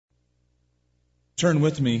Turn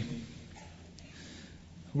with me.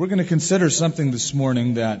 We're going to consider something this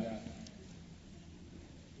morning that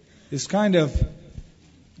is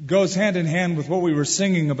goes hand in hand with what we were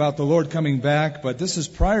singing about the Lord coming back, but this is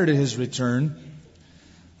prior to His return.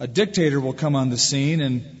 A dictator will come on the scene,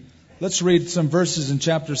 and let's read some verses in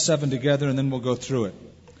chapter 7 together, and then we'll go through it.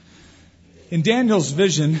 In Daniel's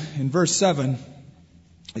vision, in verse 7,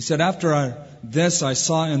 he said, "After this I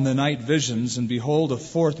saw in the night visions, and behold, a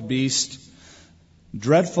fourth beast,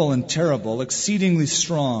 dreadful and terrible, exceedingly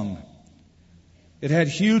strong. It had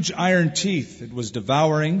huge iron teeth. It was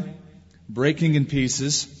devouring, breaking in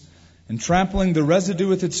pieces, and trampling the residue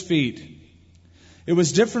with its feet. It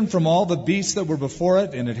was different from all the beasts that were before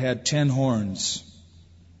it, and it had 10 horns.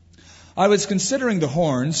 I was considering the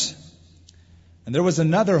horns, and there was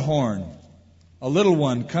another horn, a little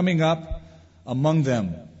one, coming up among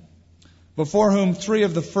them, before whom 3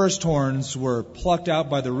 of the first horns were plucked out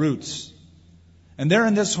by the roots. And there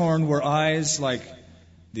in this horn were eyes like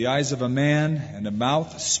the eyes of a man, and a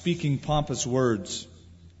mouth speaking pompous words."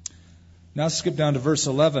 Now skip down to verse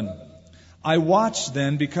 11. "I watched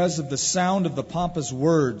then because of the sound of the pompous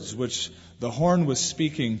words which the horn was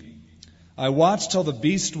speaking. I watched till the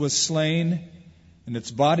beast was slain, and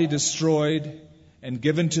its body destroyed, and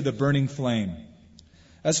given to the burning flame.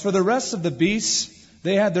 As for the rest of the beasts,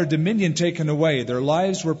 they had their dominion taken away. Their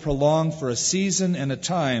lives were prolonged for a season and a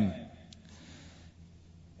time."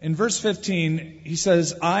 In verse 15, he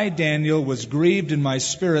says, "I, Daniel, was grieved in my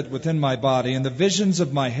spirit within my body, and the visions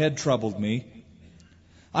of my head troubled me.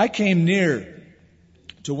 I came near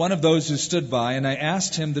to one of those who stood by, and I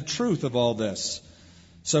asked him the truth of all this.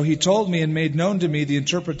 So he told me and made known to me the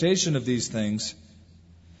interpretation of these things.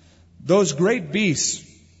 Those great beasts,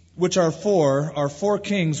 which are 4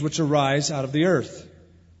 kings which arise out of the earth.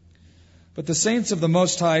 But the saints of the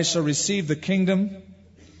Most High shall receive the kingdom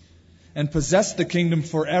and possess the kingdom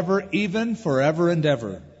forever, even forever and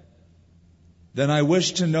ever. Then I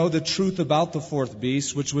wished to know the truth about the fourth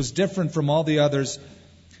beast, which was different from all the others,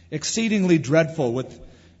 exceedingly dreadful, with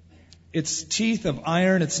its teeth of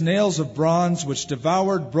iron, its nails of bronze, which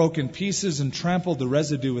devoured, broke in pieces, and trampled the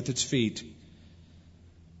residue with its feet.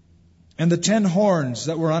 And the 10 horns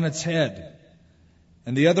that were on its head,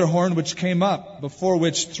 and the other horn which came up, before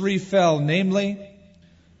which 3 fell, namely,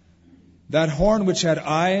 that horn which had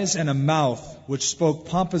eyes and a mouth, which spoke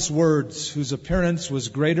pompous words, whose appearance was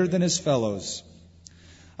greater than his fellows.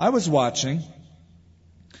 I was watching,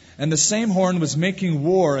 and the same horn was making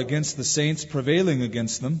war against the saints, prevailing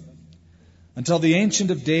against them, until the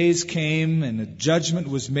Ancient of Days came, and a judgment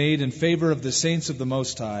was made in favor of the saints of the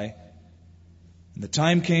Most High. And the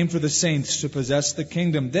time came for the saints to possess the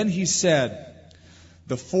kingdom. Then he said,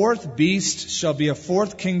 the fourth beast shall be a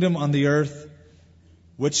fourth kingdom on the earth,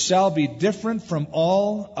 which shall be different from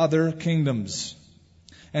all other kingdoms,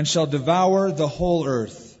 and shall devour the whole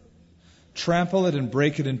earth, trample it and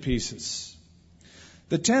break it in pieces.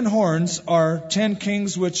 The 10 horns are 10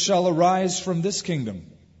 kings which shall arise from this kingdom.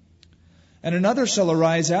 And another shall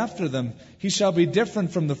arise after them. He shall be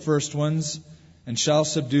different from the first ones, and shall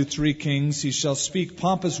subdue 3 kings. He shall speak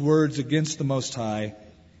pompous words against the Most High,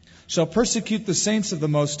 shall persecute the saints of the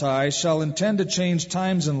Most High, shall intend to change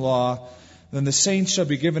times and law. Then the saints shall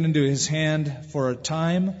be given into his hand for a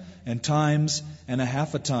time and times and a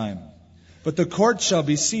half a time. But the court shall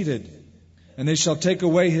be seated, and they shall take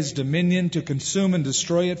away his dominion to consume and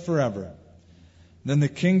destroy it forever. Then the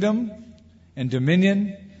kingdom and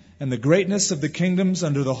dominion and the greatness of the kingdoms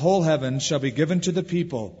under the whole heaven shall be given to the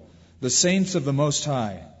people, the saints of the Most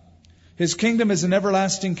High. His kingdom is an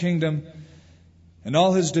everlasting kingdom, and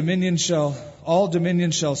all dominion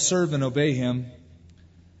shall serve and obey him.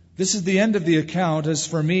 This is the end of the account. As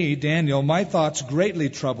for me, Daniel, my thoughts greatly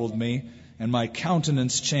troubled me, and my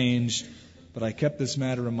countenance changed, but I kept this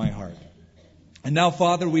matter in my heart." And now,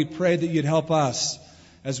 Father, we pray that you'd help us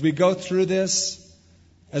as we go through this,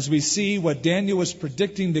 as we see what Daniel was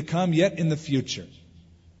predicting to come yet in the future,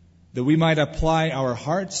 that we might apply our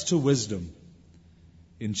hearts to wisdom.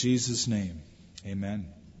 In Jesus' name, amen.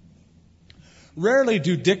 Rarely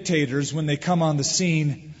do dictators, when they come on the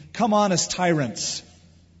scene, come on as tyrants.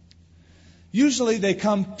 Usually they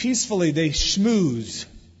come peacefully. They schmooze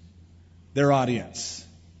their audience.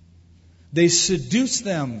 They seduce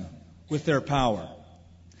them with their power.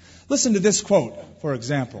 Listen to this quote, for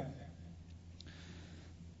example.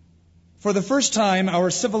 "For the first time,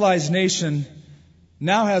 our civilized nation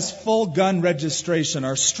now has full gun registration.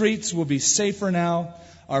 Our streets will be safer now,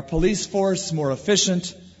 our police force more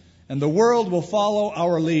efficient, and the world will follow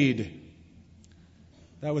our lead."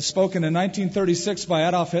 That was spoken in 1936 by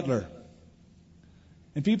Adolf Hitler.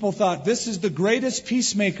 And people thought, this is the greatest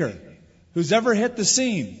peacemaker who's ever hit the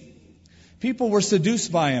scene. People were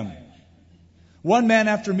seduced by him. One man,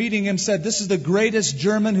 after meeting him, said, "This is the greatest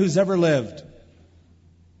German who's ever lived."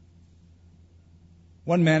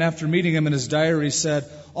 One man, after meeting him in his diary, said,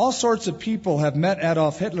 "All sorts of people have met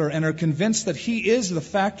Adolf Hitler and are convinced that he is the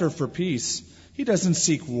factor for peace. He doesn't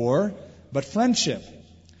seek war, but friendship."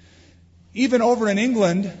 Even over in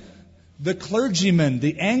England, the clergymen,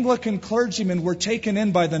 the Anglican clergymen, were taken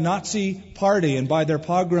in by the Nazi party and by their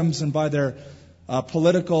pogroms and by their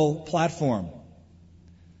political platform.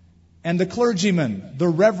 And the clergymen, the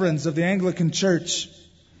reverends of the Anglican Church,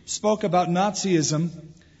 spoke about Nazism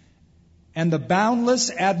and the boundless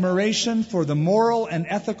admiration for the moral and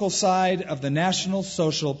ethical side of the National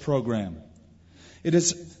Social Program. It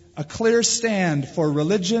is a clear stand for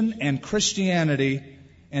religion and Christianity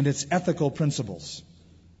and its ethical principles.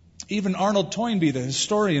 Even Arnold Toynbee, the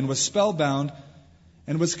historian, was spellbound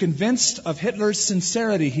and was convinced of Hitler's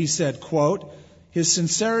sincerity. He said, quote, "His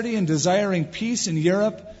sincerity in desiring peace in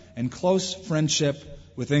Europe and close friendship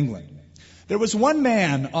with England." There was one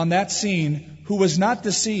man on that scene who was not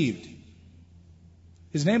deceived.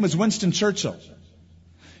 His name was Winston Churchill.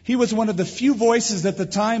 He was one of the few voices at the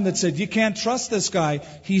time that said, "You can't trust this guy.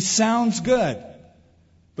 He sounds good,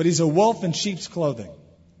 but he's a wolf in sheep's clothing."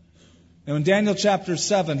 Now in Daniel chapter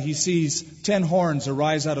 7, he sees 10 horns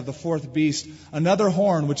arise out of the fourth beast, another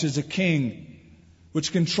horn which is a king,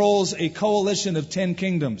 which controls a coalition of 10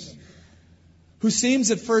 kingdoms, who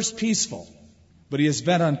seems at first peaceful, but he is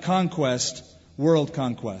bent on conquest, world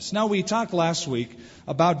conquest. Now we talked last week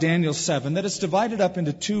about Daniel 7, that it's divided up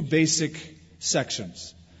into 2 basic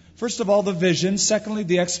sections. First of all, the vision. Secondly,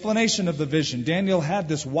 the explanation of the vision. Daniel had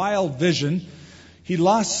this wild vision. He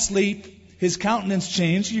lost sleep. His countenance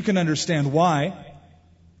changed. You can understand why.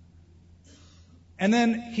 And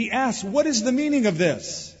then he asks, what is the meaning of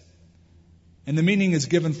this? And the meaning is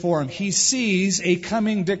given for him. He sees a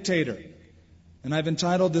coming dictator. And I've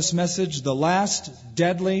entitled this message, "The Last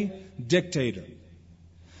Deadly Dictator."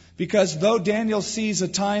 Because though Daniel sees a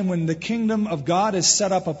time when the kingdom of God is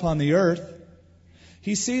set up upon the earth,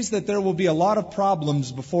 he sees that there will be a lot of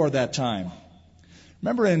problems before that time.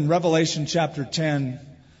 Remember in Revelation chapter 10,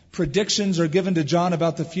 predictions are given to John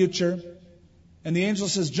about the future. And the angel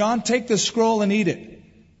says, "John, take this scroll and eat it."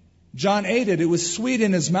 John ate it. It was sweet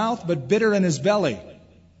in his mouth, but bitter in his belly.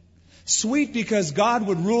 Sweet because God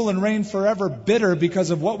would rule and reign forever, bitter because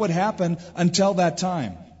of what would happen until that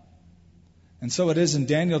time. And so it is in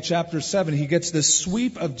Daniel chapter 7. He gets this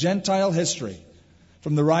sweep of Gentile history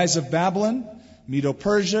from the rise of Babylon,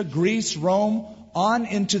 Medo-Persia, Greece, Rome, on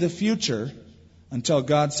into the future until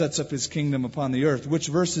God sets up His kingdom upon the earth, which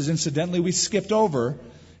verses, incidentally, we skipped over,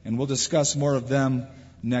 and we'll discuss more of them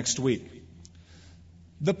next week.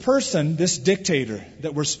 The person, this dictator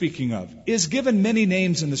that we're speaking of, is given many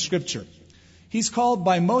names in the Scripture. He's called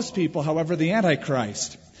by most people, however, the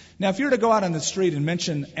Antichrist. Now, if you were to go out on the street and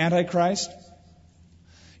mention Antichrist,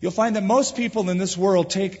 you'll find that most people in this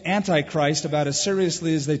world take Antichrist about as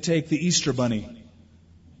seriously as they take the Easter Bunny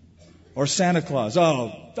or Santa Claus.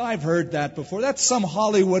 "Oh, I've heard that before. That's some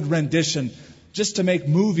Hollywood rendition just to make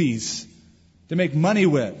movies, to make money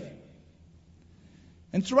with."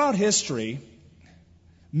 And throughout history,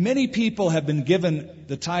 many people have been given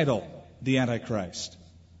the title, the Antichrist.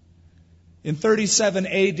 In 37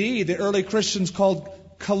 AD, the early Christians called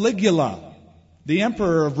Caligula, the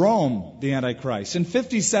emperor of Rome, the Antichrist. In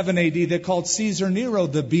 57 AD, they called Caesar Nero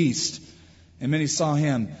the beast, and many saw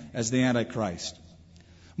him as the Antichrist.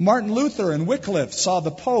 Martin Luther and Wycliffe saw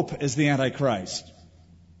the Pope as the Antichrist.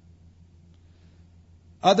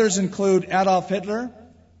 Others include Adolf Hitler,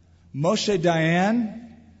 Moshe Dayan,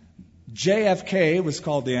 JFK was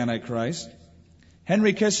called the Antichrist,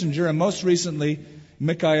 Henry Kissinger, and most recently,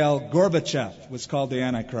 Mikhail Gorbachev was called the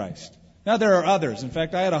Antichrist. Now there are others. In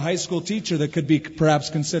fact, I had a high school teacher that could be perhaps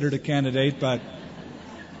considered a candidate, but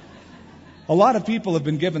a lot of people have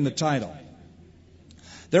been given the title.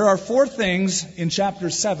 There are 4 things in chapter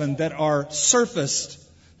 7 that are surfaced,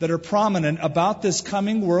 that are prominent about this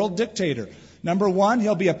coming world dictator. Number 1,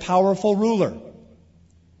 he'll be a powerful ruler.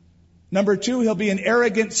 Number 2, he'll be an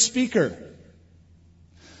arrogant speaker.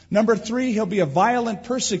 Number 3, he'll be a violent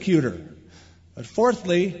persecutor. But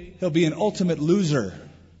fourthly, he'll be an ultimate loser,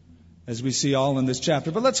 as we see all in this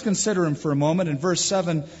chapter. But let's consider him for a moment. In verse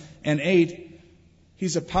 7 and 8,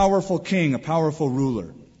 he's a powerful king, a powerful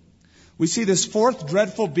ruler. We see this 4th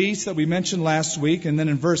dreadful beast that we mentioned last week. And then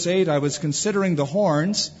in verse 8, I was considering the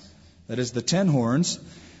horns, that is the 10 horns.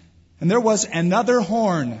 And there was another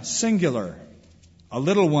horn, singular, a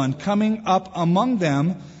little one, coming up among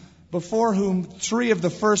them, before whom 3 of the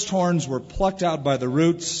first horns were plucked out by the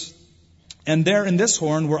roots. And there in this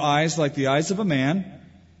horn were eyes like the eyes of a man,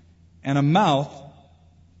 and a mouth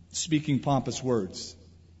speaking pompous words.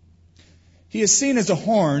 He is seen as a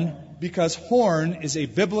horn because horn is a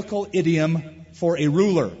biblical idiom for a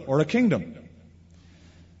ruler or a kingdom.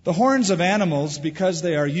 The horns of animals, because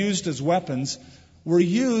they are used as weapons, were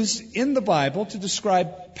used in the Bible to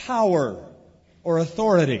describe power or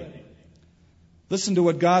authority. Listen to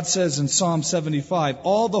what God says in Psalm 75.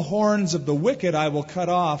 All the horns of the wicked I will cut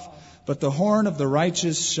off, but the horn of the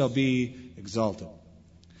righteous shall be exalted.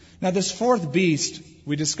 Now, this fourth beast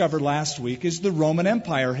we discovered last week is the Roman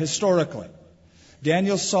Empire historically.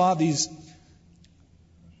 Daniel saw this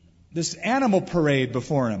animal parade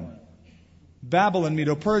before him. Babylon,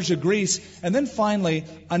 Medo-Persia, Greece, and then finally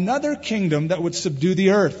another kingdom that would subdue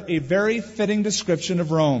the earth, a very fitting description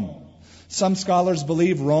of Rome. Some scholars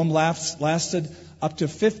believe Rome lasted up to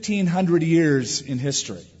 1,500 years in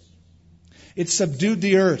history. It subdued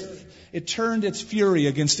the earth. It turned its fury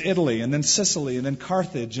against Italy, and then Sicily, and then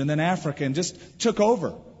Carthage, and then Africa, and just took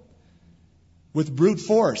over with brute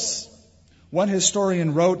force. One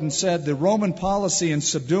historian wrote and said the Roman policy in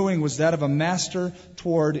subduing was that of a master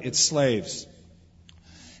toward its slaves.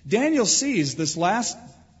 Daniel sees this last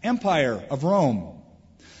empire of Rome,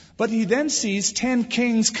 but he then sees 10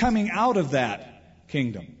 kings coming out of that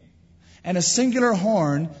kingdom and a singular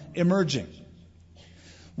horn emerging.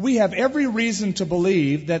 We have every reason to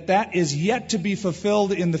believe that that is yet to be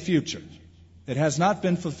fulfilled in the future. It has not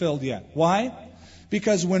been fulfilled yet. Why?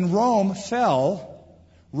 Because when Rome fell,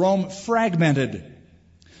 Rome fragmented.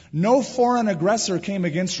 No foreign aggressor came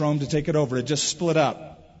against Rome to take it over. It just split up.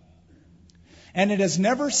 And it has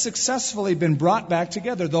never successfully been brought back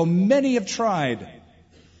together, though many have tried.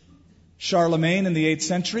 Charlemagne in the 8th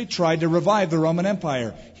century tried to revive the Roman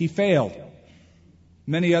Empire. He failed.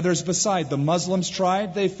 Many others beside. The Muslims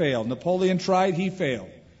tried, they failed. Napoleon tried, he failed.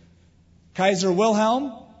 Kaiser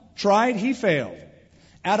Wilhelm tried, he failed.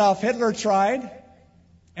 Adolf Hitler tried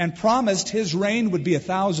and promised his reign would be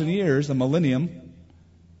 1,000 years, a millennium.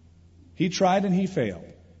 He tried and he failed.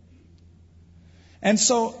 And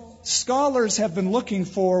so scholars have been looking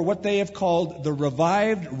for what they have called the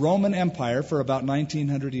revived Roman Empire for about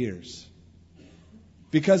 1,900 years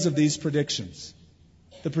because of these predictions.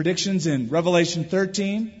 The predictions in Revelation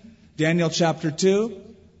 13, Daniel chapter 2,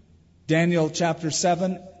 Daniel chapter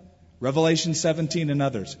 7, Revelation 17, and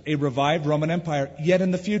others. A revived Roman Empire yet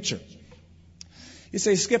in the future. You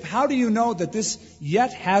say, Skip, how do you know that this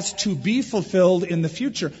yet has to be fulfilled in the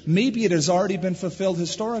future? Maybe it has already been fulfilled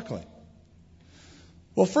historically.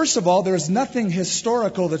 Well, first of all, there is nothing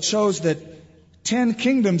historical that shows that 10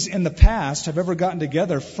 kingdoms in the past have ever gotten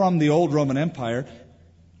together from the old Roman Empire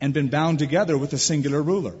and been bound together with a singular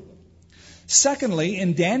ruler. Secondly,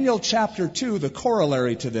 in Daniel chapter 2, the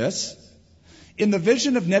corollary to this, in the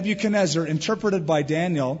vision of Nebuchadnezzar interpreted by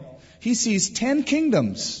Daniel, he sees 10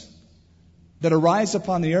 kingdoms that arise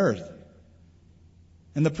upon the earth.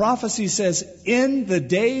 And the prophecy says, in the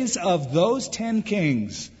days of those 10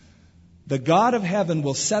 kings, the God of heaven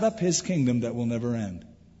will set up his kingdom that will never end.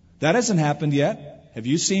 That hasn't happened yet. Have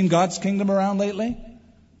you seen God's kingdom around lately?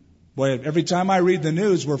 Boy, every time I read the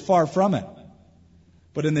news, we're far from it.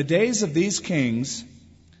 But in the days of these kings,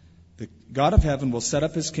 the God of heaven will set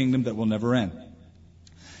up his kingdom that will never end.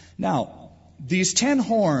 Now, these 10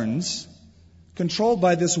 horns, controlled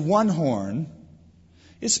by this one horn,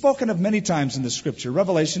 is spoken of many times in the Scripture.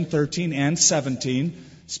 Revelation 13 and 17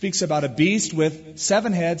 speaks about a beast with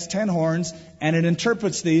 7 heads, 10 horns, and it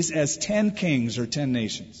interprets these as 10 kings or 10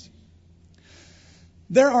 nations.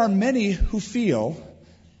 There are many who feel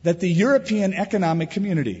that the European Economic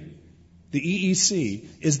Community, the EEC,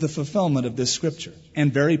 is the fulfillment of this Scripture,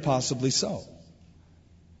 and very possibly so.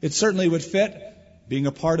 It certainly would fit, being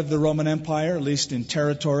a part of the Roman Empire, at least in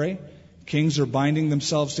territory. Kings are binding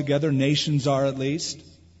themselves together, nations are at least.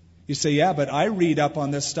 You say, yeah, but I read up on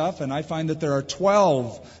this stuff and I find that there are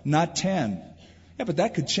 12, not 10. Yeah, but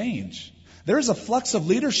that could change. There is a flux of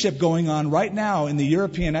leadership going on right now in the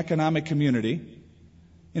European Economic Community.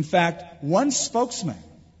 In fact, one spokesman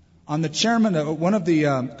on the chairman of one of the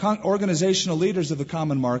organizational leaders of the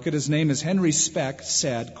Common Market, his name is Henry Speck,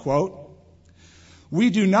 said, quote, "We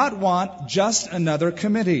do not want just another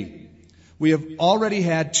committee. We have already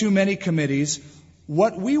had too many committees.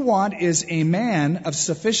 What we want is a man of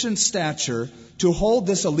sufficient stature to hold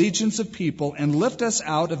this allegiance of people and lift us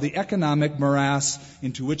out of the economic morass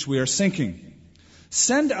into which we are sinking.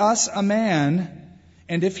 Send us a man,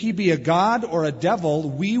 and if he be a god or a devil,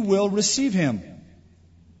 we will receive him."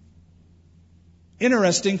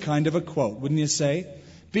 Interesting kind of a quote, wouldn't you say?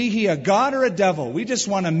 Be he a god or a devil, we just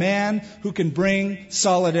want a man who can bring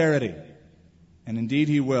solidarity. And indeed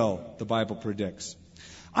he will, the Bible predicts.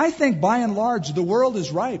 I think by and large the world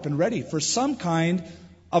is ripe and ready for some kind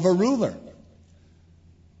of a ruler.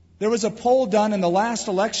 There was a poll done in the last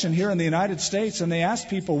election here in the United States, and they asked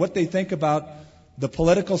people what they think about the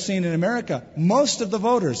political scene in America. Most of the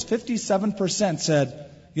voters, 57%, said,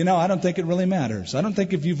 I don't think it really matters. I don't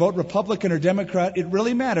think if you vote Republican or Democrat, it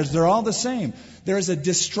really matters. They're all the same. There is a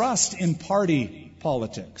distrust in party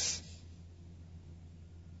politics.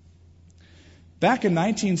 Back in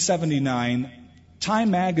 1979,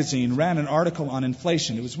 Time magazine ran an article on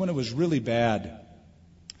inflation. It was when it was really bad.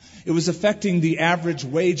 It was affecting the average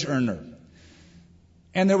wage earner.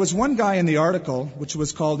 And there was one guy in the article, which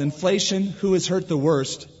was called Inflation, Who Is Hurt the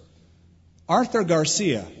Worst? Arthur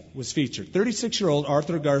Garcia was featured. 36-year-old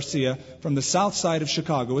Arthur Garcia from the south side of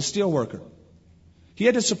Chicago, a steel worker. He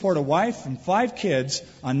had to support a wife and 5 kids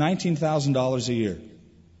on $19,000 a year.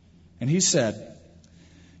 And he said,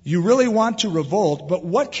 "You really want to revolt, but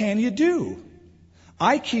what can you do?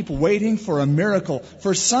 I keep waiting for a miracle,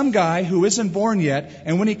 for some guy who isn't born yet,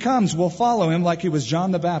 and when he comes, we'll follow him like he was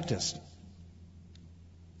John the Baptist."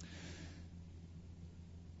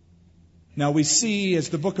 Now we see, as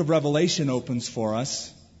the book of Revelation opens for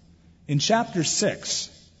us, in chapter 6,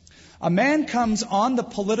 a man comes on the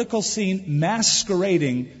political scene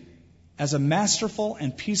masquerading as a masterful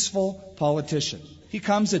and peaceful politician. He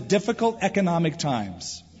comes at difficult economic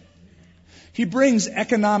times. He brings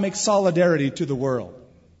economic solidarity to the world.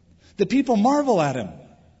 The people marvel at him.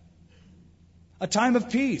 A time of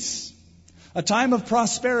peace, a time of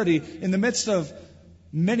prosperity in the midst of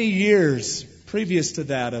many years previous to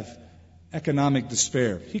that of economic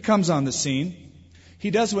despair. He comes on the scene.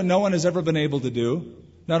 He does what no one has ever been able to do.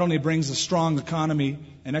 Not only brings a strong economy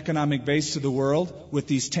and economic base to the world with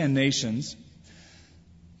these 10 nations,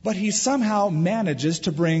 but he somehow manages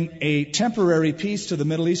to bring a temporary peace to the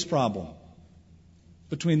Middle East problem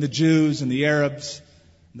between the Jews and the Arabs,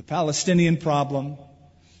 and the Palestinian problem,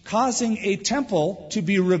 causing a temple to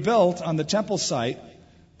be rebuilt on the temple site,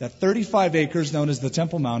 that 35 acres known as the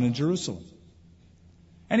Temple Mount in Jerusalem.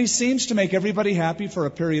 And he seems to make everybody happy for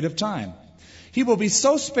a period of time. He will be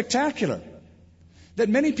so spectacular that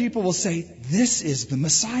many people will say, "This is the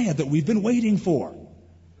Messiah that we've been waiting for.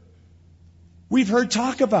 We've heard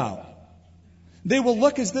talk about." They will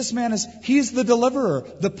look as this man is, he's the deliverer,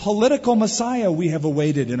 the political Messiah we have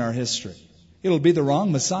awaited in our history. It'll be the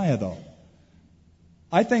wrong Messiah, though.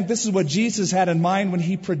 I think this is what Jesus had in mind when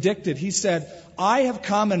he predicted. He said, "I have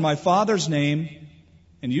come in my Father's name,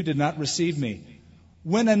 and you did not receive me.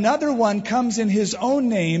 When another one comes in his own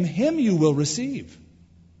name, him you will receive."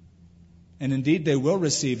 And indeed, they will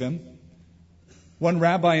receive him. One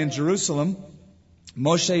rabbi in Jerusalem,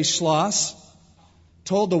 Moshe Schloss,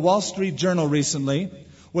 told the Wall Street Journal recently,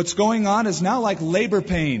 what's going on is now like labor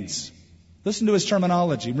pains. Listen to his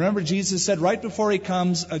terminology. Remember, Jesus said right before he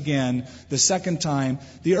comes again, the second time,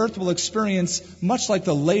 the earth will experience much like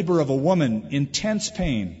the labor of a woman, intense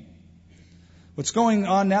pain. What's going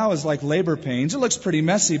on now is like labor pains. It looks pretty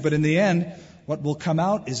messy, but in the end, what will come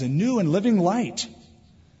out is a new and living light.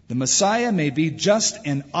 The Messiah may be just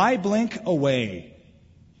an eye blink away.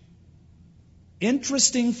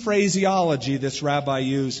 Interesting phraseology this rabbi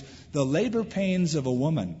used, the labor pains of a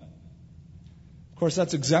woman. Of course,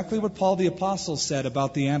 that's exactly what Paul the Apostle said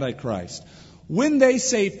about the Antichrist. When they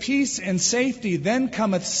say peace and safety, then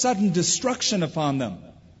cometh sudden destruction upon them,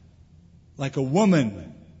 like a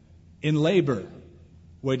woman in labor,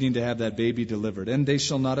 waiting to have that baby delivered. And they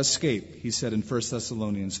shall not escape, he said in 1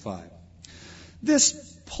 Thessalonians 5. This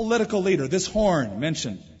political leader, this horn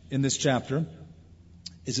mentioned in this chapter,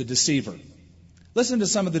 is a deceiver. Listen to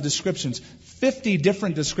some of the descriptions. 50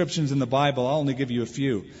 different descriptions in the Bible. I'll only give you a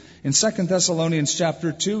few. In 2 Thessalonians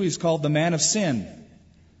chapter 2, he's called the man of sin,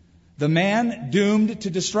 the man doomed to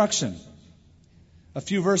destruction. A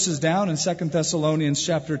few verses down in 2 Thessalonians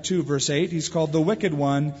chapter 2, verse 8, he's called the wicked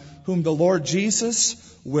one, whom the Lord Jesus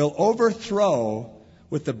will overthrow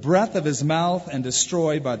with the breath of his mouth and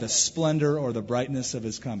destroy by the splendor or the brightness of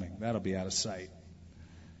his coming. That'll be out of sight.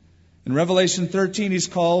 In Revelation 13, he's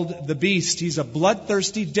called the beast. He's a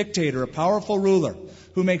bloodthirsty dictator, a powerful ruler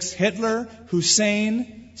who makes Hitler,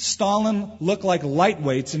 Hussein, Stalin look like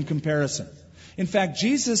lightweights in comparison. In fact,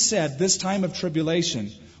 Jesus said this time of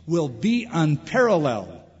tribulation will be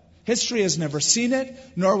unparalleled. History has never seen it,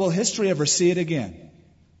 nor will history ever see it again.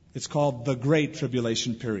 It's called the Great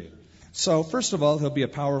Tribulation period. So, first of all, he'll be a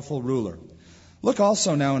powerful ruler. Look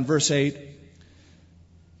also now in verse 8.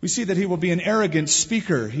 We see that he will be an arrogant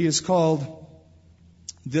speaker. He is called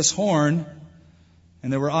this horn,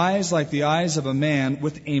 and there were eyes like the eyes of a man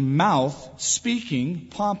with a mouth speaking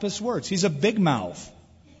pompous words. He's a big mouth.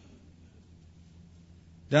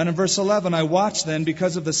 Down in verse 11, I watched then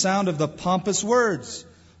because of the sound of the pompous words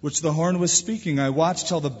which the horn was speaking. I watched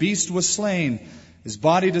till the beast was slain, his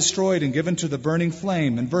body destroyed and given to the burning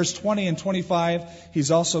flame. In verse 20 and 25,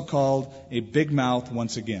 he's also called a big mouth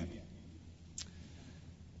once again.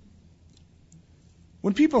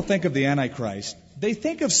 When people think of the Antichrist, they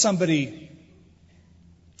think of somebody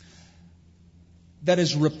that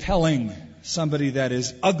is repelling, somebody that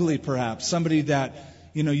is ugly perhaps, somebody that,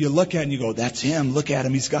 you look at and you go, that's him, look at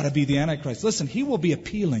him, he's got to be the Antichrist. Listen, he will be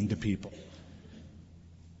appealing to people.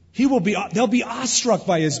 They'll be awestruck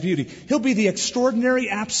by his beauty. He'll be the extraordinary,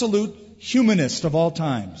 absolute humanist of all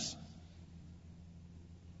times.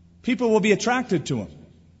 People will be attracted to him.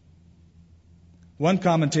 One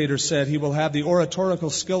commentator said he will have the oratorical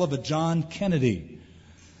skill of a John Kennedy,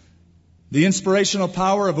 the inspirational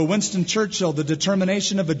power of a Winston Churchill, the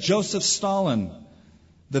determination of a Joseph Stalin,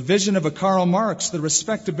 the vision of a Karl Marx, the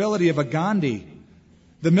respectability of a Gandhi,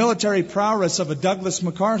 the military prowess of a Douglas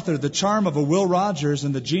MacArthur, the charm of a Will Rogers,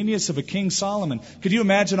 and the genius of a King Solomon. Could you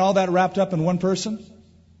imagine all that wrapped up in one person?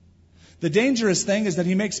 The dangerous thing is that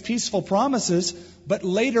he makes peaceful promises, but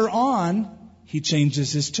later on, he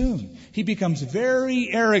changes his tune. He becomes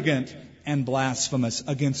very arrogant and blasphemous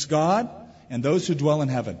against God and those who dwell in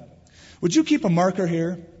heaven. Would you keep a marker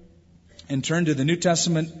here and turn to the New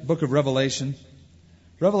Testament book of Revelation?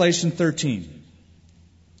 Revelation 13.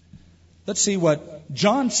 Let's see what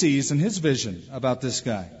John sees in his vision about this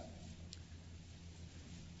guy.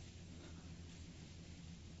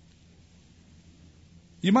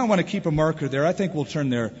 You might want to keep a marker there. I think we'll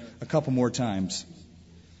turn there a couple more times.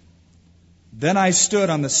 Then I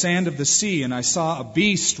stood on the sand of the sea, and I saw a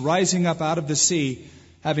beast rising up out of the sea,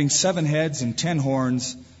 having 7 heads and 10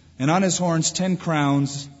 horns, and on his horns 10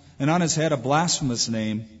 crowns, and on his head a blasphemous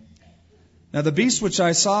name. Now the beast which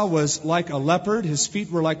I saw was like a leopard. His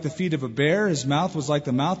feet were like the feet of a bear. His mouth was like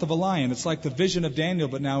the mouth of a lion. It's like the vision of Daniel,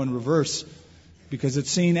 but now in reverse, because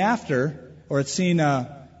it's seen this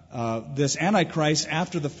Antichrist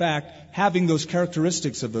after the fact, having those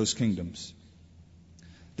characteristics of those kingdoms.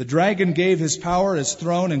 The dragon gave his power, his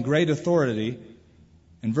throne, and great authority.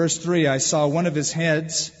 In verse 3, I saw one of his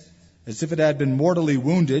heads as if it had been mortally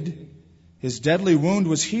wounded. His deadly wound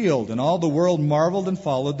was healed, and all the world marveled and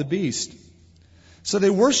followed the beast. So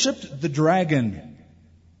they worshipped the dragon.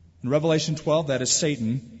 In Revelation 12, that is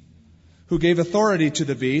Satan, who gave authority to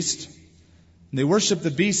the beast. And they worshipped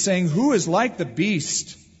the beast, saying, "Who is like the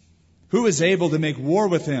beast? Who is able to make war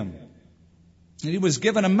with him?" And he was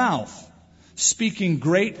given a mouth, speaking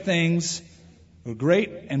great things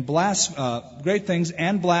and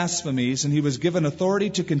blasphemies, and he was given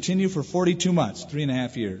authority to continue for 42 months,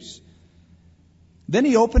 3.5 years. Then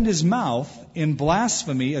he opened his mouth in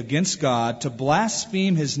blasphemy against God to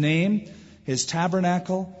blaspheme his name, his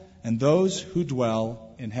tabernacle, and those who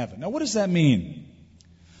dwell in heaven. Now, what does that mean?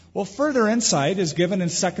 Well, further insight is given in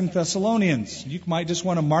 2 Thessalonians. You might just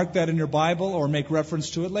want to mark that in your Bible or make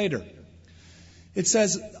reference to it later. It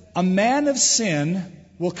says, a man of sin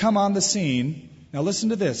will come on the scene, now listen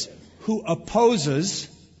to this, who opposes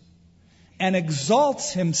and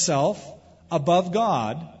exalts himself above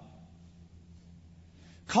God,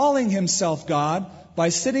 calling himself God by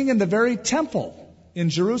sitting in the very temple in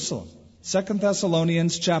Jerusalem. 2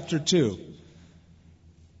 Thessalonians chapter 2.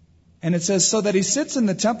 And it says, so that he sits in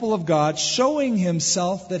the temple of God, showing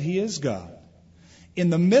himself that he is God. In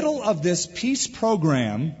the middle of this peace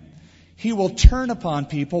program, he will turn upon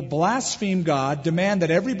people, blaspheme God, demand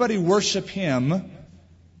that everybody worship him,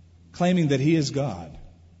 claiming that he is God.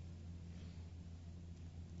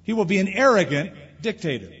 He will be an arrogant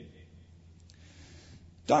dictator.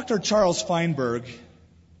 Dr. Charles Feinberg,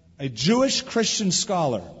 a Jewish Christian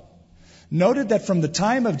scholar, noted that from the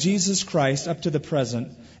time of Jesus Christ up to the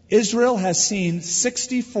present, Israel has seen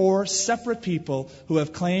 64 separate people who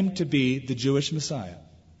have claimed to be the Jewish Messiah.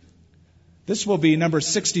 This will be number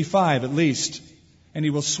 65 at least, and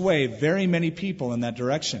he will sway very many people in that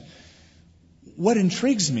direction. What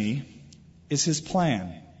intrigues me is his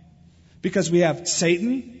plan, because we have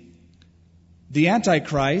Satan, the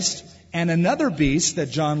Antichrist, and another beast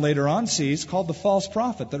that John later on sees called the false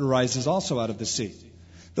prophet that arises also out of the sea.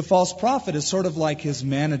 The false prophet is sort of like his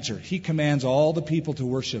manager. He commands all the people to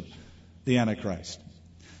worship the Antichrist.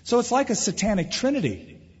 So it's like a satanic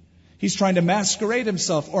trinity. He's trying to masquerade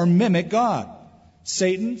himself or mimic God.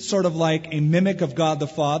 Satan, sort of like a mimic of God the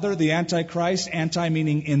Father. The Antichrist, anti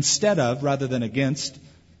meaning instead of rather than against.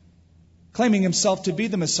 Claiming himself to be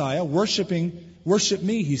the Messiah, worship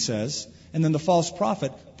me, he says. And then the false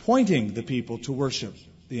prophet pointing the people to worship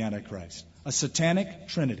the Antichrist. A satanic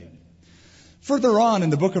trinity. Further on in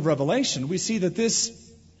the book of Revelation, we see that this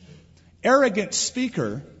arrogant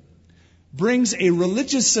speaker brings a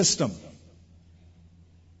religious system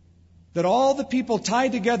that all the people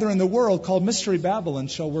tied together in the world called Mystery Babylon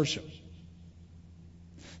shall worship.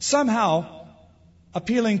 Somehow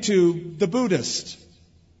appealing to the Buddhist,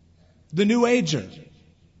 the New Ager,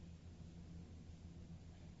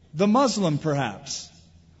 the Muslim perhaps,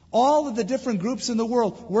 all of the different groups in the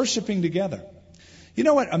world worshiping together. You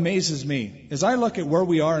know what amazes me? As I look at where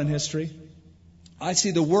we are in history, I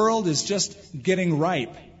see the world is just getting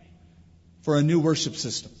ripe for a new worship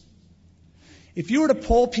system. If you were to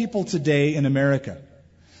poll people today in America,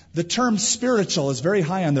 the term spiritual is very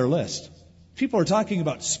high on their list. People are talking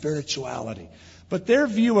about spirituality, but their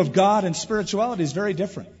view of God and spirituality is very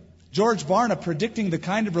different. George Barna, predicting the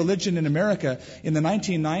kind of religion in America in the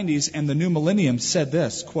 1990s and the new millennium, said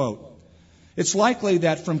this, quote, "It's likely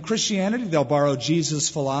that from Christianity they'll borrow Jesus'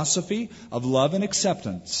 philosophy of love and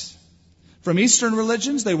acceptance. From Eastern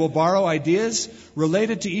religions they will borrow ideas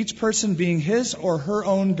related to each person being his or her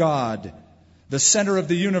own God, the center of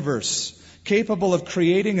the universe, capable of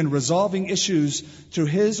creating and resolving issues through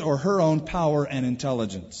his or her own power and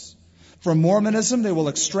intelligence. From Mormonism they will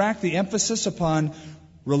extract the emphasis upon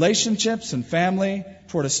relationships and family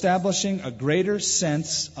toward establishing a greater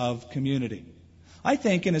sense of community." I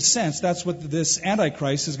think, in a sense, that's what this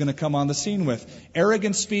Antichrist is going to come on the scene with.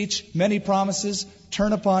 Arrogant speech, many promises,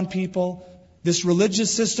 turn upon people, this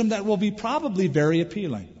religious system that will be probably very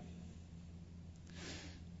appealing.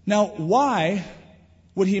 Now, why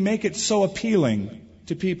would he make it so appealing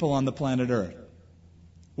to people on the planet Earth?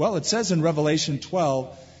 Well, it says in Revelation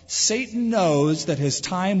 12, Satan knows that his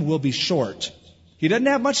time will be short. He doesn't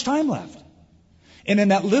have much time left. And in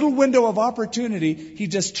that little window of opportunity, he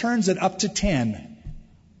just turns it up to 10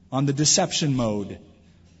 on the deception mode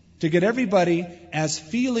to get everybody as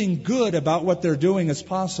feeling good about what they're doing as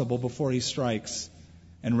possible before he strikes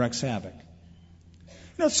and wreaks havoc. You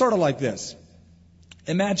know, it's sort of like this.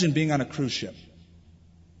 Imagine being on a cruise ship.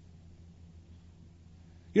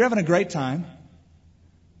 You're having a great time,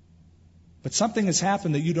 but something has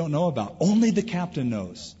happened that you don't know about. Only the captain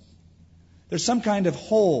knows. There's some kind of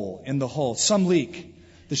hole in the hull, some leak.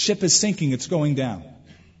 The ship is sinking, it's going down.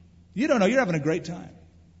 You don't know, you're having a great time.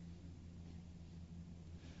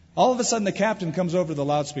 All of a sudden the captain comes over to the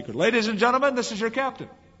loudspeaker. "Ladies and gentlemen, this is your captain.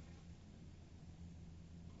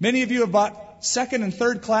 Many of you have bought second and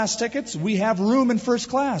third class tickets. We have room in first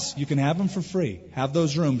class. You can have them for free. Have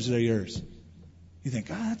those rooms, they're yours." You think,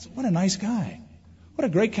 what a nice guy. What a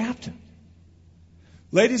great captain.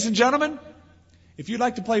 "Ladies and gentlemen, if you'd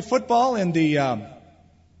like to play football in the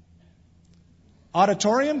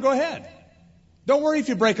auditorium, go ahead. Don't worry if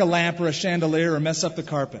you break a lamp or a chandelier or mess up the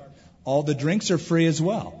carpet. All the drinks are free as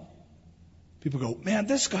well." People go, "Man,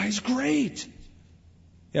 this guy's great."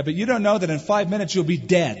 Yeah, but you don't know that in 5 minutes you'll be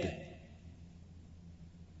dead.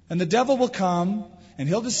 And the devil will come and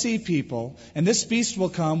he'll deceive people. And this beast will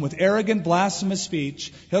come with arrogant, blasphemous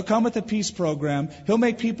speech. He'll come with a peace program. He'll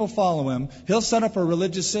make people follow him. He'll set up a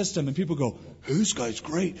religious system. And people go, "This guy's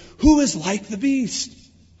great. Who is like the beast?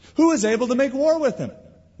 Who is able to make war with him?"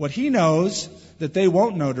 What he knows that they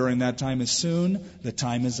won't know during that time is soon the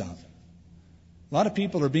time is up. A lot of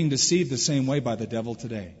people are being deceived the same way by the devil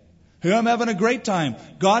today. "Hey, I'm having a great time.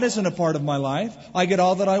 God isn't a part of my life. I get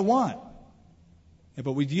all that I want." Yeah,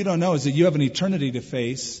 but what you don't know is that you have an eternity to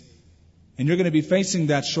face, and you're going to be facing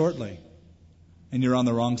that shortly, and you're on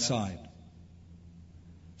the wrong side.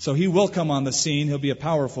 So he will come on the scene. He'll be a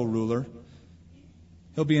powerful ruler.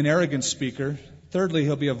 He'll be an arrogant speaker. Thirdly,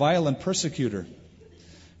 he'll be a violent persecutor.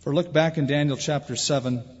 For look back in Daniel chapter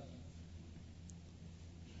 7.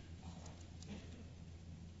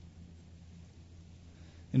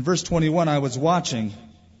 In verse 21, "I was watching,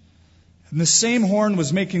 and the same horn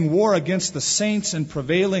was making war against the saints and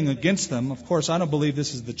prevailing against them." Of course, I don't believe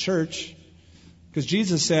this is the church, because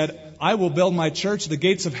Jesus said, "I will build my church, the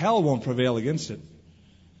gates of hell won't prevail against it."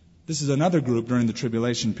 This is another group during the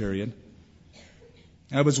tribulation period.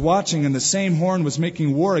 "I was watching, and the same horn was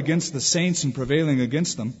making war against the saints and prevailing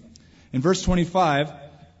against them." In verse 25,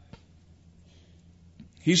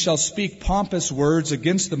 "He shall speak pompous words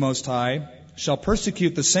against the Most High, shall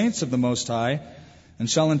persecute the saints of the Most High, and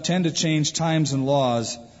shall intend to change times and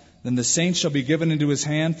laws. Then the saints shall be given into his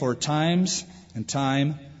hand for times and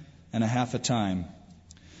time and a half a time."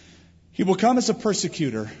 He will come as a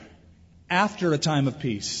persecutor after a time of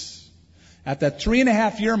peace. At that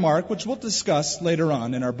 3.5-year mark, which we'll discuss later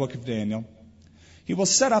on in our book of Daniel, he will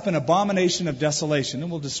set up an abomination of desolation,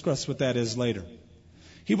 and we'll discuss what that is later.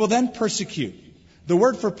 He will then persecute. The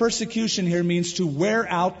word for persecution here means to wear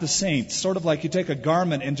out the saints, sort of like you take a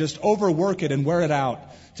garment and just overwork it and wear it out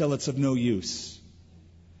till it's of no use.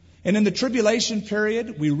 And in the tribulation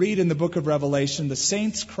period, we read in the book of Revelation, the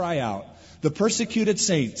saints cry out. The persecuted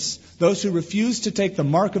saints, those who refuse to take the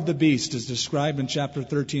mark of the beast, as described in chapter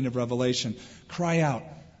 13 of Revelation, cry out,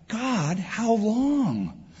 God, how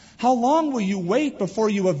long? How long will you wait before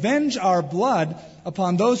you avenge our blood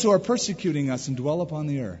upon those who are persecuting us and dwell upon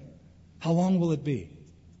the earth? How long will it be?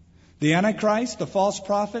 The Antichrist, the false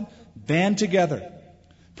prophet, band together,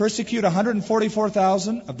 persecute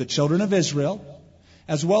 144,000 of the children of Israel,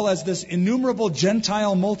 as well as this innumerable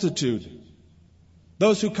Gentile multitude,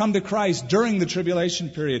 those who come to Christ during the tribulation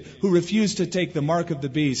period, who refuse to take the mark of the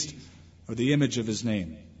beast or the image of his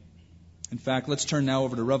name. In fact, let's turn now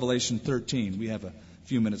over to Revelation 13. We have a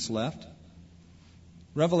few minutes left.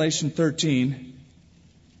 Revelation 13,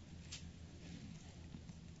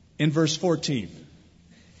 in verse 14.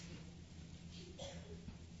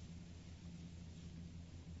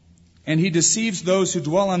 And he deceives those who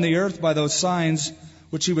dwell on the earth by those signs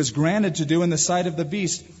which he was granted to do in the sight of the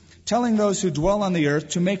beast, telling those who dwell on the earth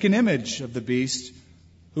to make an image of the beast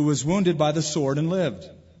who was wounded by the sword and lived.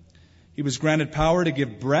 He was granted power to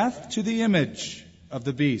give breath to the image of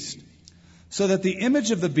the beast, so that the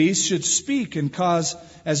image of the beast should speak and cause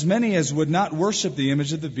as many as would not worship the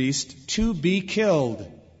image of the beast to be killed.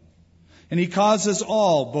 And he causes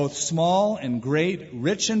all, both small and great,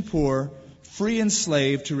 rich and poor, free and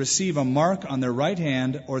slave, to receive a mark on their right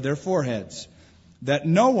hand or their foreheads, that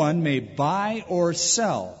no one may buy or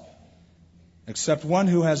sell except one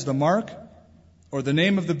who has the mark or the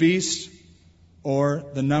name of the beast or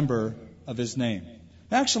the number of his name.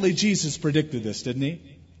 Actually, Jesus predicted this, didn't he?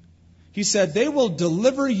 He said, they will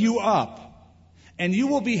deliver you up, and you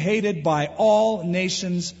will be hated by all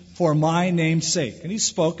nations for my name's sake. And he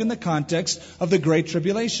spoke in the context of the Great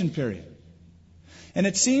Tribulation period. And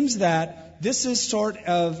it seems that this is sort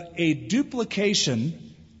of a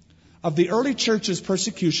duplication of the early church's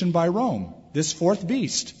persecution by Rome. This fourth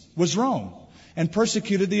beast was Rome and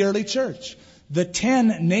persecuted the early church. The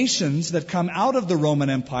 10 nations that come out of the Roman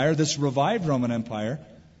Empire, this revived Roman Empire,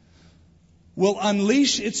 will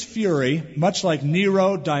unleash its fury, much like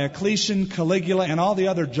Nero, Diocletian, Caligula, and all the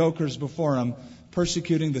other jokers before him,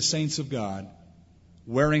 persecuting the saints of God,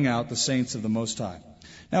 wearing out the saints of the Most High.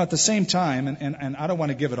 Now, at the same time, and I don't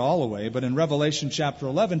want to give it all away, but in Revelation chapter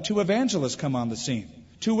 11, 2 evangelists come on the scene,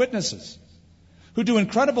 2 witnesses, who do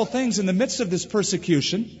incredible things in the midst of this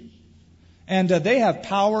persecution. And they have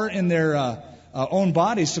power in their own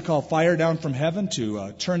bodies to call fire down from heaven,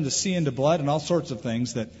 to turn the sea into blood, and all sorts of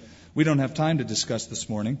things that we don't have time to discuss this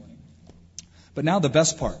morning. But now the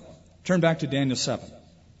best part. Turn back to Daniel 7.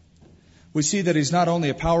 We see that he's not only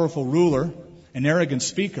a powerful ruler, an arrogant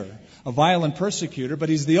speaker, a violent persecutor, but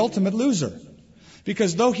he's the ultimate loser.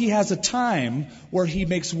 Because though he has a time where he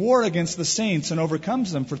makes war against the saints and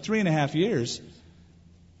overcomes them for 3.5 years,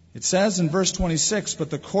 it says in verse 26, but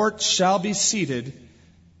the court shall be seated,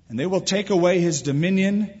 and they will take away his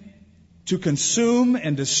dominion to consume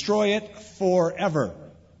and destroy it forever.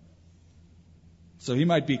 So he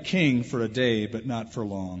might be king for a day, but not for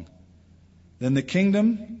long. Then the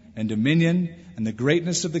kingdom and dominion and the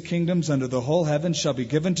greatness of the kingdoms under the whole heaven shall be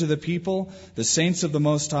given to the people, the saints of the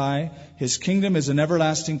Most High. His kingdom is an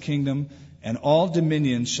everlasting kingdom, and all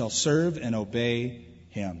dominions shall serve and obey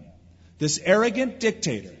him. This arrogant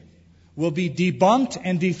dictator will be debunked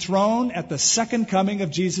and dethroned at the second coming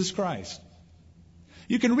of Jesus Christ.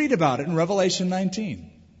 You can read about it in Revelation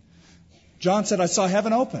 19. John said, I saw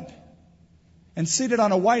heaven opened, and seated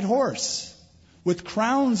on a white horse with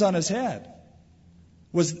crowns on his head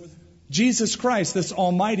was Jesus Christ, this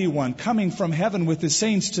Almighty One, coming from heaven with his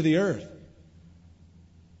saints to the earth.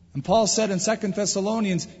 And Paul said in 2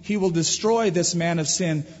 Thessalonians, he will destroy this man of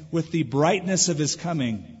sin with the brightness of his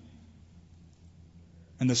coming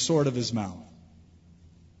and the sword of his mouth.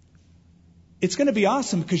 It's going to be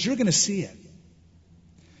awesome because you're going to see it.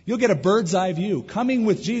 You'll get a bird's eye view. Coming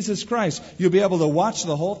with Jesus Christ, you'll be able to watch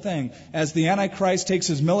the whole thing as the Antichrist takes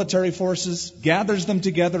his military forces, gathers them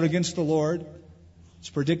together against the Lord. It's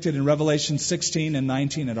predicted in Revelation 16 and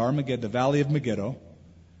 19 at Armageddon, the Valley of Megiddo.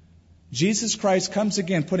 Jesus Christ comes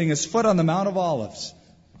again, putting his foot on the Mount of Olives.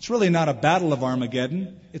 It's really not a battle of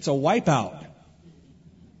Armageddon. It's a wipeout.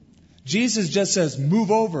 Jesus just says, move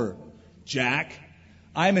over, Jack.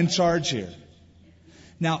 I'm in charge here.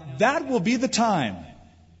 Now, that will be the time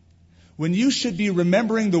when you should be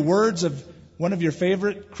remembering the words of one of your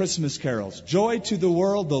favorite Christmas carols. Joy to the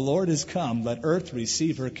world, the Lord is come. Let earth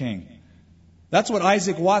receive her King. That's what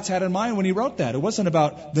Isaac Watts had in mind when he wrote that. It wasn't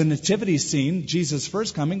about the nativity scene, Jesus'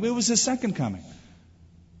 first coming, but it was his second coming.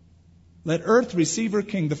 Let earth receive her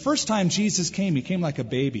King. The first time Jesus came, he came like a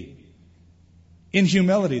baby. in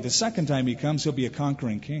humility. The second time he comes, he'll be a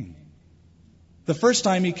conquering king. The first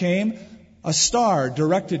time he came, a star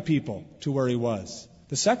directed people to where he was.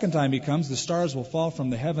 The second time he comes, the stars will fall from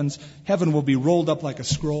the heavens. Heaven will be rolled up like a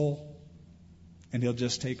scroll, and he'll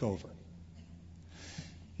just take over.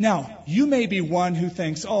 Now, you may be one who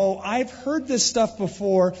thinks, oh, I've heard this stuff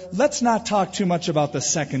before. Let's not talk too much about the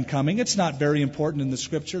second coming. It's not very important in the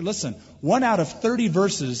Scripture. Listen, 1 out of 30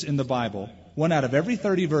 verses in the Bible, 1 out of every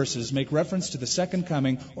 30 verses make reference to the second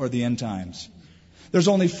coming or the end times. There's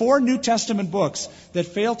only 4 New Testament books that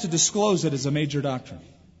fail to disclose it as a major doctrine.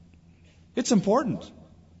 It's important.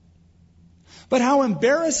 But how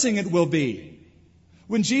embarrassing it will be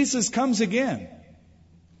when Jesus comes again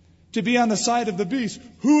to be on the side of the beast.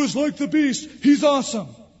 Who is like the beast? He's awesome.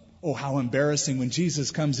 Oh, how embarrassing when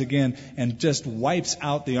Jesus comes again and just wipes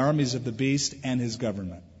out the armies of the beast and his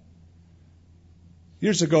government.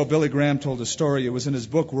 Years ago, Billy Graham told a story. It was in his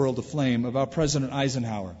book, World Aflame, about President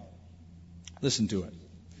Eisenhower. Listen to it.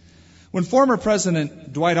 When former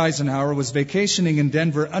President Dwight Eisenhower was vacationing in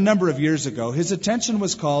Denver a number of years ago, his attention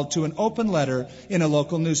was called to an open letter in a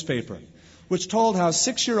local newspaper, which told how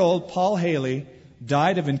 6-year-old Paul Haley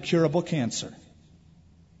died of incurable cancer.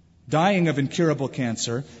 Dying of incurable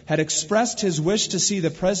cancer, had expressed his wish to see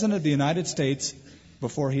the President of the United States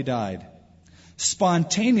before he died.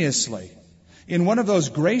 Spontaneously, in one of those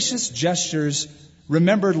gracious gestures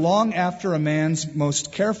remembered long after a man's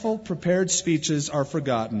most careful, prepared speeches are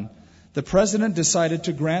forgotten, the President decided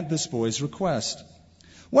to grant this boy's request.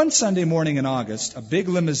 One Sunday morning in August, a big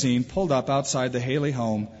limousine pulled up outside the Haley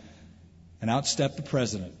home, and out stepped the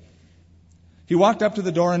President. He walked up to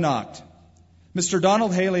the door and knocked. Mr.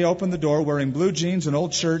 Donald Haley opened the door wearing blue jeans, an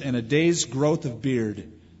old shirt, and a day's growth of beard.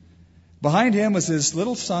 Behind him was his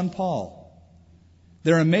little son, Paul.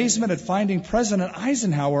 Their amazement at finding President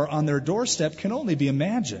Eisenhower on their doorstep can only be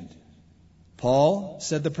imagined. Paul,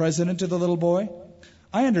 said the President to the little boy,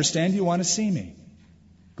 I understand you want to see me.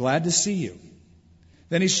 Glad to see you.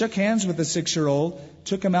 Then he shook hands with the 6-year-old,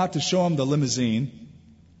 took him out to show him the limousine,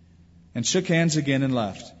 and shook hands again and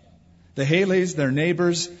left. The Haleys, their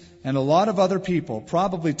neighbors, and a lot of other people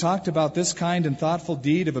probably talked about this kind and thoughtful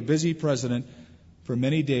deed of a busy president for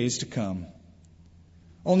many days to come.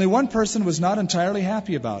 Only one person was not entirely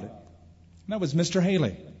happy about it, and that was Mr.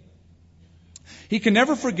 Haley. He can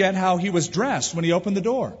never forget how he was dressed when he opened the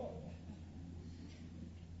door.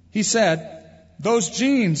 He said, those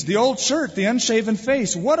jeans, the old shirt, the unshaven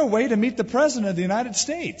face, what a way to meet the President of the United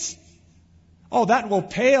States. Oh, that will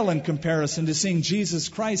pale in comparison to seeing Jesus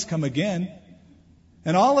Christ come again.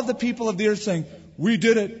 And all of the people of the earth saying, we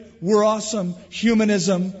did it, we're awesome,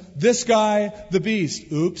 humanism, this guy, the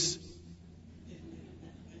beast. Oops.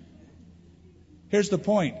 Here's the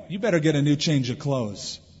point. You better get a new change of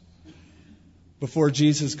clothes before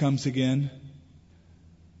Jesus comes again.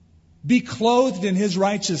 Be clothed in his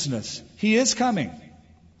righteousness. He is coming.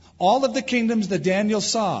 All of the kingdoms that Daniel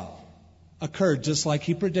saw occurred just like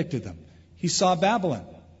he predicted them. He saw Babylon.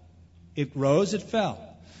 It rose, it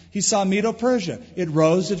fell. He saw Medo-Persia. It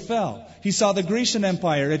rose, it fell. He saw the Grecian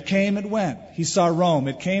Empire. It came, it went. He saw Rome.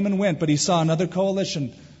 It came and went. But he saw another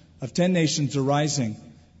coalition of 10 nations arising.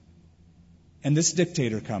 And this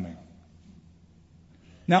dictator coming.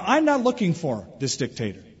 Now, I'm not looking for this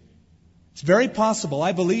dictator. It's very possible.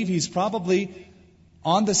 I believe he's probably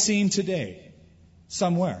on the scene today,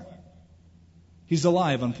 somewhere. He's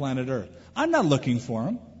alive on planet Earth. I'm not looking for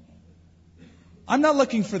him. I'm not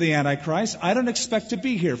looking for the Antichrist. I don't expect to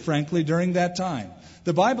be here, frankly, during that time.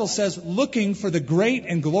 The Bible says, looking for the great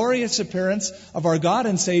and glorious appearance of our God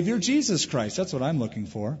and Savior, Jesus Christ. That's what I'm looking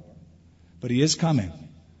for. But he is coming.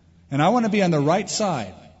 And I want to be on the right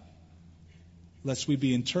side, lest we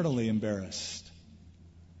be internally embarrassed.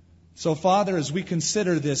 So, Father, as we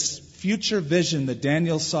consider this future vision that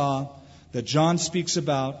Daniel saw, that John speaks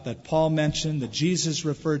about, that Paul mentioned, that Jesus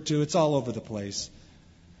referred to, it's all over the place.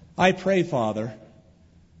 I pray, Father,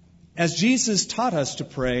 as Jesus taught us to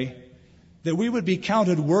pray, that we would be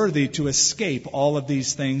counted worthy to escape all of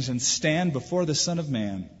these things and stand before the Son of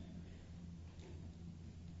Man.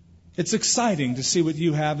 It's exciting to see what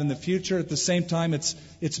you have in the future. At the same time,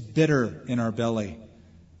 it's bitter in our belly.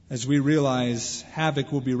 As we realize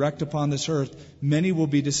havoc will be wreaked upon this earth, many will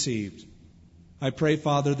be deceived. I pray,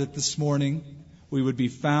 Father, that this morning we would be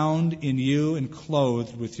found in you and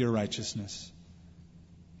clothed with your righteousness.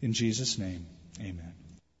 In Jesus' name, amen.